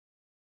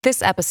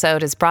This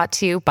episode is brought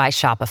to you by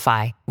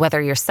Shopify.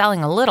 Whether you're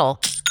selling a little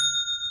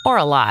or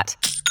a lot,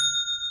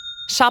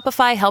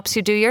 Shopify helps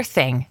you do your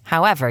thing,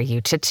 however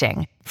you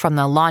cha-ching. From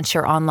the launch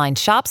your online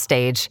shop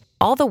stage,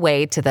 all the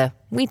way to the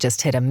we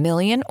just hit 1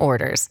 million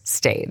orders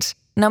stage.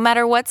 No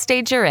matter what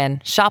stage you're in,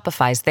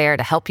 Shopify's there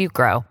to help you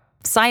grow.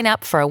 Sign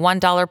up for a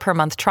 $1 per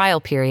month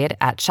trial period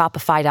at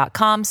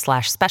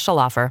shopify.com/special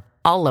offer,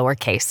 all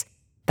lowercase.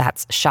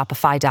 That's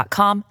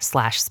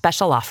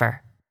shopify.com/special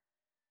offer.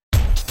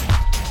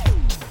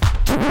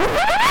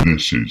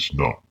 This is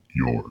not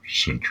your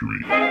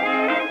century.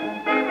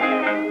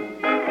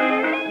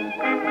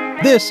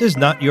 This is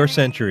Not Your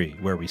Century,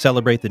 where we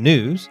celebrate the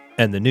news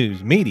and the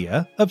news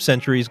media of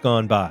centuries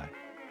gone by.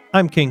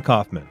 I'm King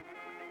Kaufman.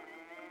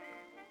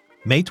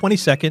 May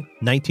 22nd,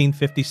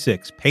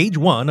 1956, page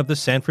 1 of the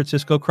San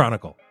Francisco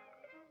Chronicle.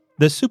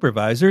 The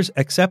supervisors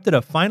accepted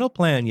a final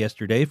plan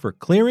yesterday for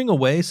clearing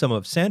away some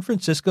of San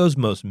Francisco's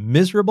most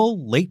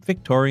miserable late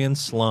Victorian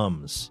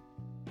slums.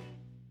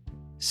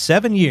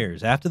 7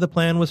 years after the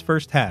plan was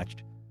first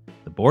hatched,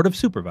 the Board of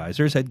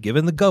Supervisors had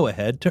given the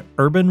go-ahead to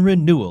urban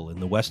renewal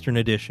in the Western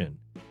Addition.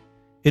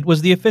 It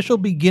was the official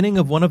beginning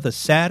of one of the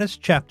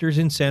saddest chapters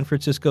in San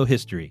Francisco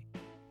history,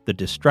 the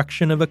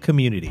destruction of a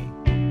community.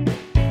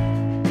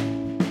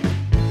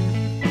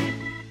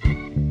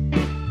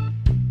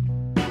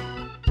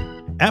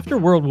 After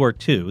World War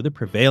II, the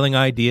prevailing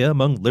idea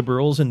among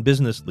liberals and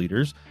business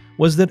leaders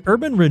was that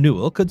urban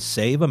renewal could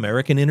save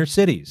American inner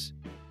cities.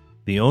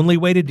 The only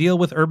way to deal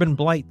with urban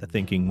blight, the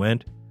thinking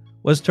went,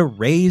 was to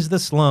raise the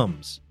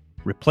slums,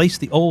 replace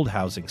the old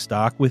housing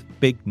stock with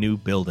big new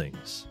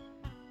buildings.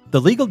 The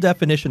legal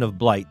definition of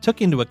blight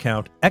took into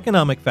account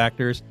economic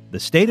factors, the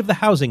state of the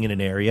housing in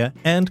an area,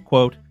 and,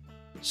 quote,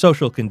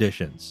 social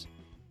conditions.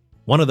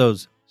 One of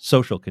those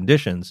social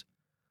conditions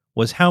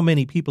was how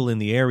many people in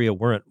the area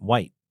weren't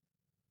white.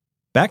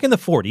 Back in the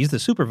 40s, the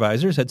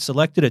supervisors had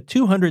selected a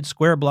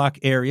 200-square-block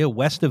area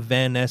west of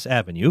Van Ness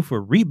Avenue for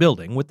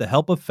rebuilding with the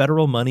help of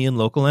federal money and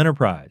local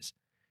enterprise.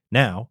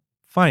 Now,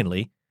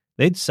 finally,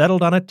 they'd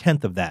settled on a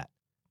tenth of that,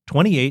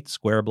 28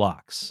 square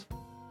blocks.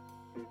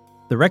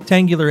 The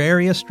rectangular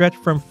area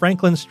stretched from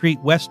Franklin Street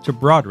west to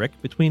Broderick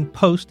between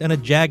Post and a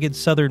jagged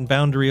southern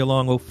boundary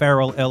along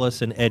O'Farrell,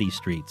 Ellis, and Eddy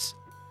Streets.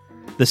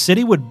 The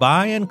city would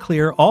buy and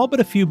clear all but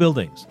a few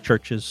buildings,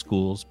 churches,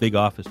 schools, big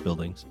office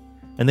buildings,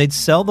 and they'd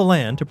sell the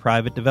land to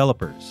private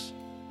developers.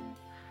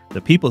 The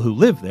people who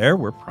lived there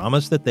were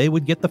promised that they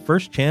would get the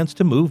first chance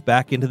to move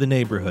back into the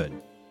neighborhood.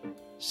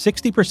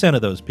 60%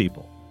 of those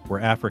people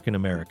were African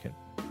American.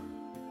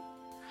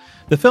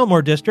 The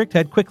Fillmore district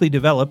had quickly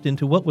developed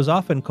into what was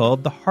often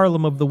called the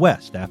Harlem of the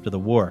West after the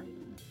war.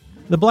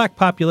 The black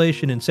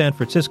population in San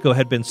Francisco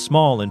had been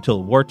small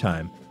until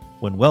wartime,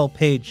 when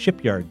well-paid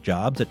shipyard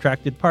jobs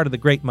attracted part of the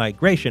Great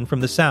Migration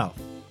from the South.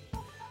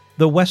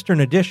 The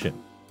Western Addition,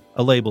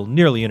 a label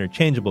nearly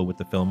interchangeable with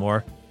the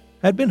Fillmore,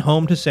 had been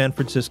home to San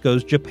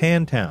Francisco's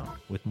Japantown,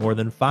 with more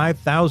than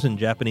 5,000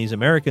 Japanese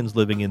Americans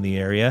living in the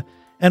area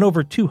and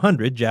over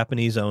 200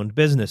 Japanese-owned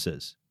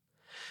businesses.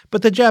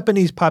 But the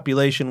Japanese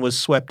population was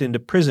swept into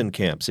prison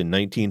camps in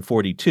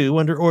 1942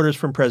 under orders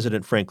from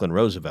President Franklin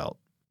Roosevelt,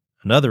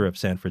 another of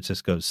San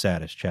Francisco's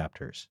saddest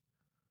chapters.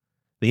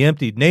 The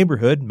emptied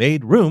neighborhood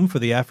made room for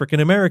the African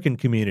American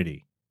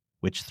community,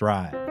 which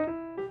thrived.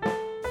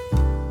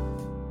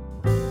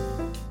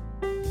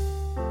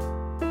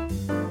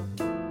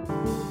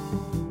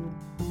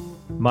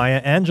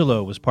 Maya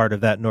Angelou was part of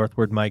that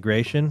northward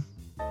migration.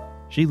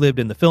 She lived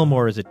in the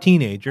Fillmore as a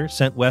teenager,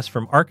 sent west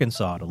from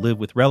Arkansas to live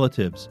with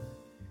relatives.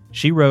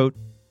 She wrote,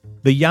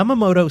 "The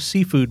Yamamoto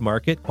Seafood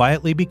Market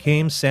quietly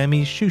became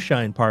Sammy's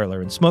shoeshine parlor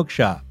and smoke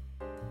shop.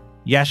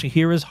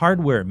 Yashahira's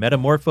Hardware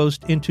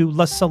metamorphosed into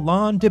La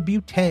Salon de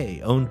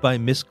Beauté, owned by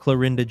Miss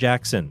Clorinda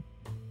Jackson.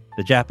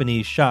 The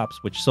Japanese shops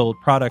which sold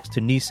products to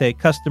Nisei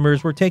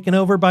customers were taken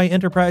over by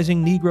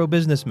enterprising Negro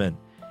businessmen,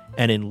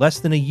 and in less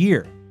than a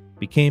year,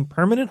 became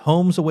permanent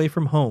homes away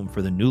from home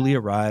for the newly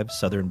arrived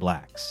Southern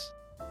blacks."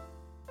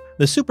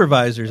 The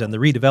supervisors and the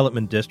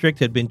redevelopment district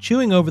had been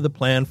chewing over the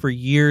plan for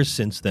years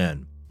since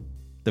then.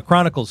 The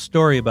Chronicle's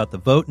story about the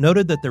vote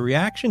noted that the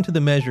reaction to the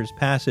measure's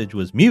passage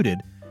was muted,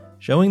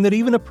 showing that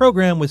even a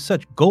program with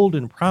such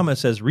golden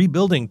promise as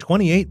rebuilding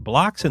 28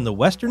 blocks in the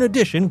Western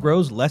Addition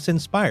grows less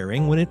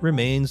inspiring when it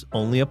remains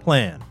only a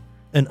plan,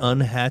 an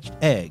unhatched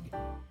egg,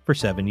 for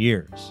 7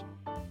 years.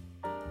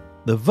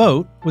 The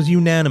vote was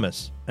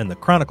unanimous, and the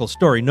Chronicle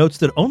story notes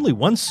that only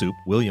one supe,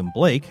 William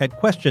Blake, had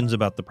questions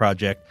about the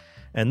project,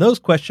 and those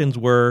questions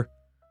were,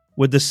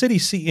 would the city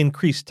see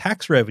increased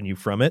tax revenue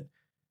from it,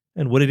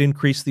 and would it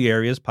increase the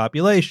area's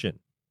population?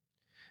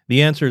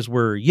 The answers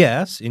were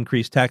yes,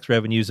 increased tax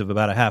revenues of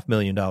about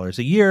 $500,000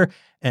 a year,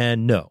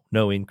 and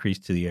no increase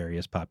to the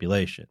area's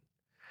population.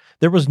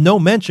 There was no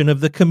mention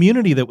of the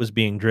community that was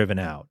being driven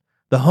out,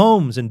 the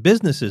homes and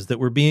businesses that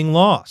were being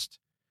lost.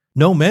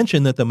 No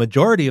mention that the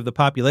majority of the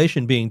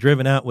population being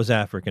driven out was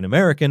African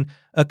American,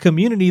 a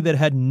community that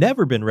had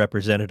never been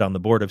represented on the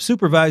Board of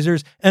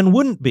Supervisors and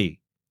wouldn't be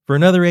for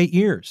another 8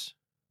 years.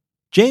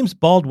 James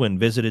Baldwin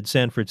visited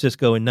San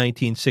Francisco in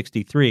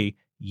 1963,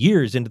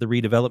 years into the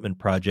redevelopment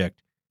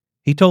project.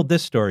 He told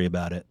this story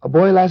about it. A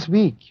boy last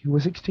week, who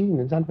was 16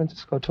 in San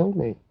Francisco, told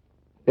me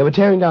they were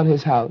tearing down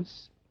his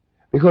house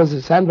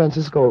because San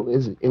Francisco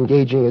is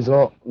engaging, as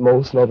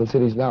most northern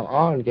cities now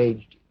are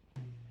engaged,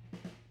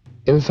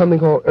 in something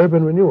called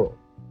urban renewal,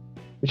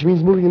 which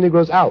means moving the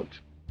Negroes out.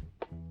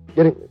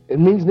 It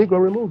means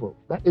Negro removal.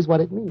 That is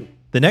what it means.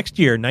 The next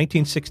year,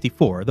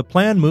 1964, the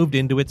plan moved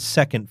into its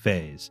second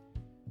phase.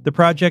 The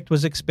project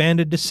was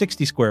expanded to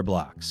 60 square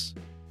blocks.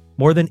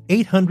 More than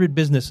 800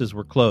 businesses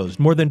were closed,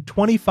 more than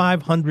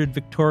 2,500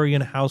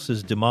 Victorian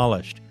houses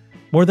demolished,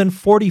 more than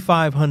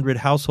 4,500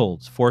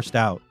 households forced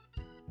out.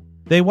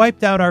 They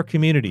wiped out our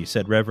community,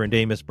 said Reverend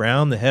Amos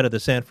Brown, the head of the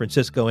San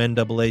Francisco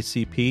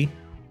NAACP.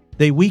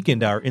 They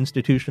weakened our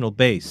institutional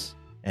base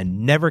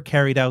and never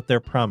carried out their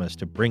promise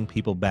to bring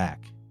people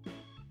back.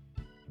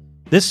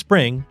 This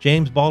spring,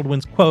 James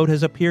Baldwin's quote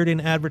has appeared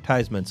in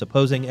advertisements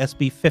opposing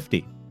SB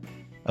 50,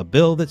 a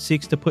bill that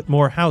seeks to put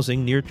more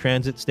housing near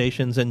transit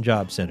stations and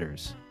job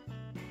centers.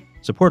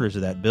 Supporters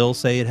of that bill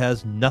say it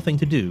has nothing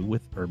to do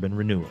with urban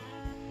renewal.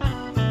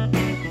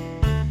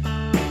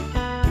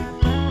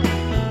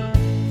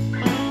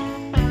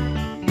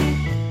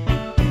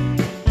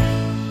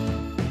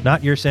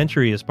 Not Your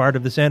Century is part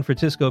of the San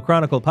Francisco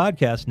Chronicle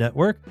podcast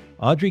network.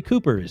 Audrey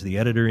Cooper is the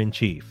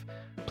editor-in-chief.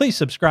 Please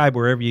subscribe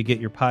wherever you get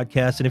your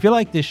podcasts, and if you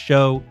like this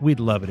show, we'd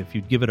love it if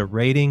you'd give it a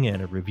rating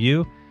and a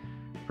review.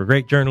 For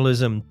great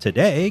journalism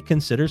today,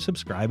 consider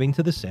subscribing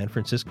to the San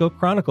Francisco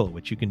Chronicle,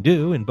 which you can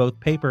do in both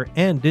paper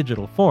and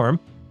digital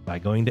form by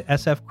going to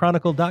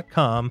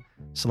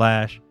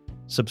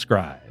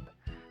sfchronicle.com/subscribe.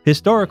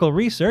 Historical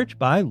research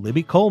by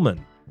Libby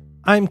Coleman.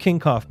 I'm King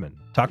Kaufman.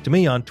 Talk to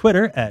me on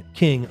Twitter at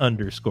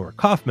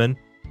King_Kaufman.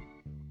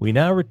 We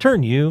now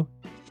return you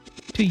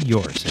to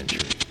your century.